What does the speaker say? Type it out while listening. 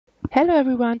Hello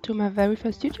everyone to my very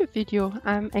first YouTube video.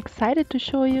 I'm excited to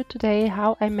show you today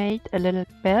how I made a little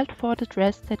belt for the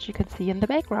dress that you can see in the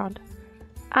background.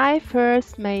 I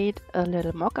first made a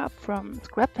little mock-up from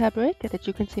scrap fabric that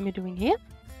you can see me doing here,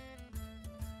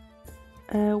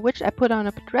 which I put on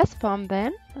a dress form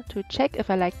then to check if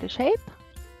I like the shape,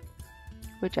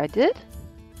 which I did.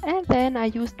 And then I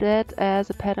used that as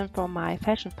a pattern for my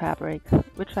fashion fabric,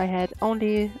 which I had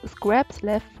only scraps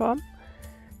left from.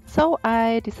 So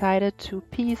I decided to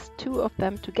piece two of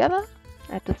them together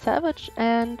at the selvage,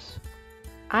 and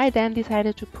I then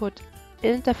decided to put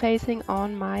interfacing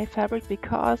on my fabric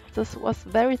because this was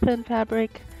very thin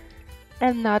fabric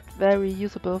and not very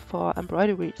usable for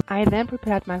embroidery. I then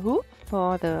prepared my hoop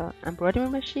for the embroidery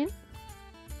machine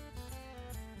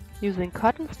using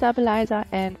cotton stabilizer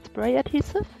and spray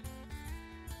adhesive.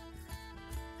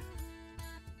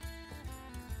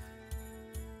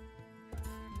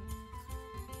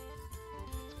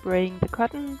 Spraying the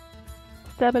cotton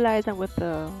stabilizer with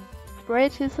the spray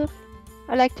adhesive.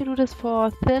 I like to do this for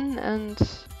thin and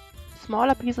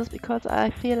smaller pieces because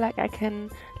I feel like I can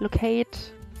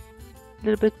locate a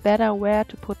little bit better where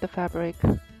to put the fabric,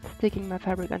 sticking my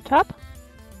fabric on top.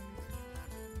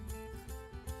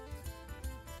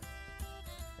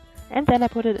 And then I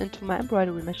put it into my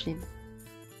embroidery machine.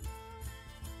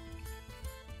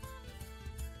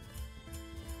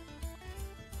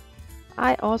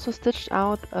 I also stitched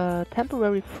out a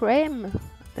temporary frame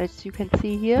that you can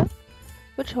see here,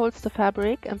 which holds the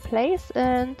fabric in place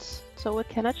and so it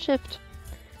cannot shift.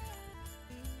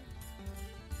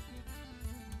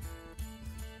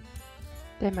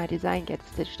 Then my design gets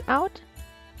stitched out.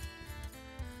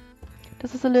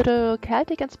 This is a little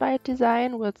Celtic inspired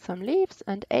design with some leaves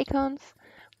and acorns.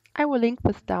 I will link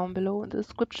this down below in the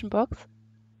description box.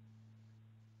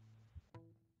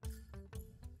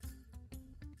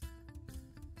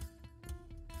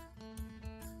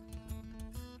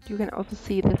 You can also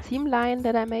see the seam line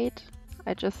that I made.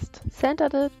 I just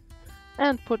centered it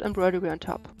and put embroidery on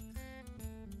top.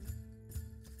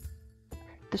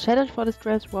 The challenge for this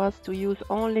dress was to use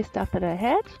only stuff that I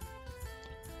had.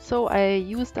 So I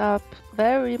used up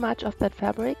very much of that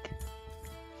fabric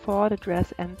for the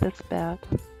dress and this belt.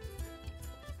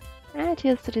 And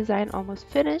here's the design almost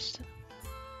finished.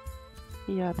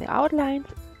 Here are the outlines,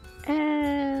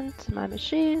 and my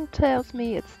machine tells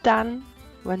me it's done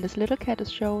when this little cat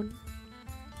is shown.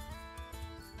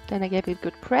 Then I gave it a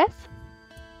good press,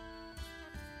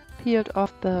 peeled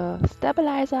off the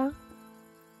stabilizer,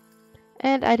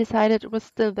 and I decided it was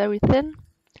still very thin,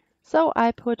 so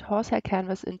I put horsehair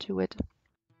canvas into it.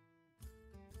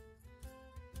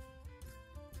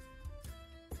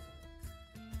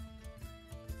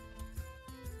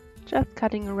 Just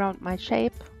cutting around my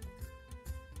shape.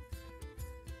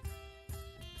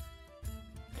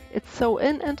 It's sewn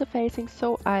in interfacing,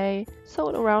 so I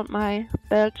sewed around my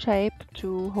belt shape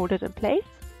to hold it in place.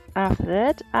 After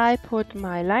that, I put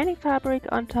my lining fabric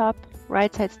on top,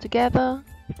 right sides together,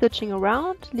 stitching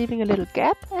around, leaving a little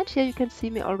gap, and here you can see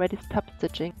me already top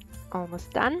stitching.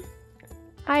 Almost done.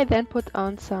 I then put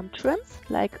on some trims,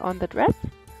 like on the dress,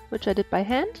 which I did by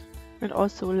hand, and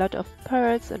also a lot of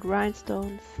pearls and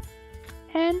rhinestones.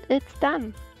 And it's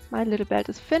done! My little belt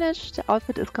is finished, the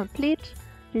outfit is complete.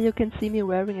 Here you can see me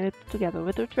wearing it together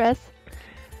with the dress.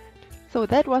 So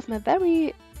that was my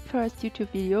very first YouTube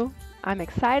video. I'm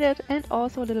excited and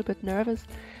also a little bit nervous,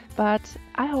 but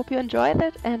I hope you enjoyed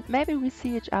it and maybe we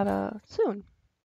see each other soon.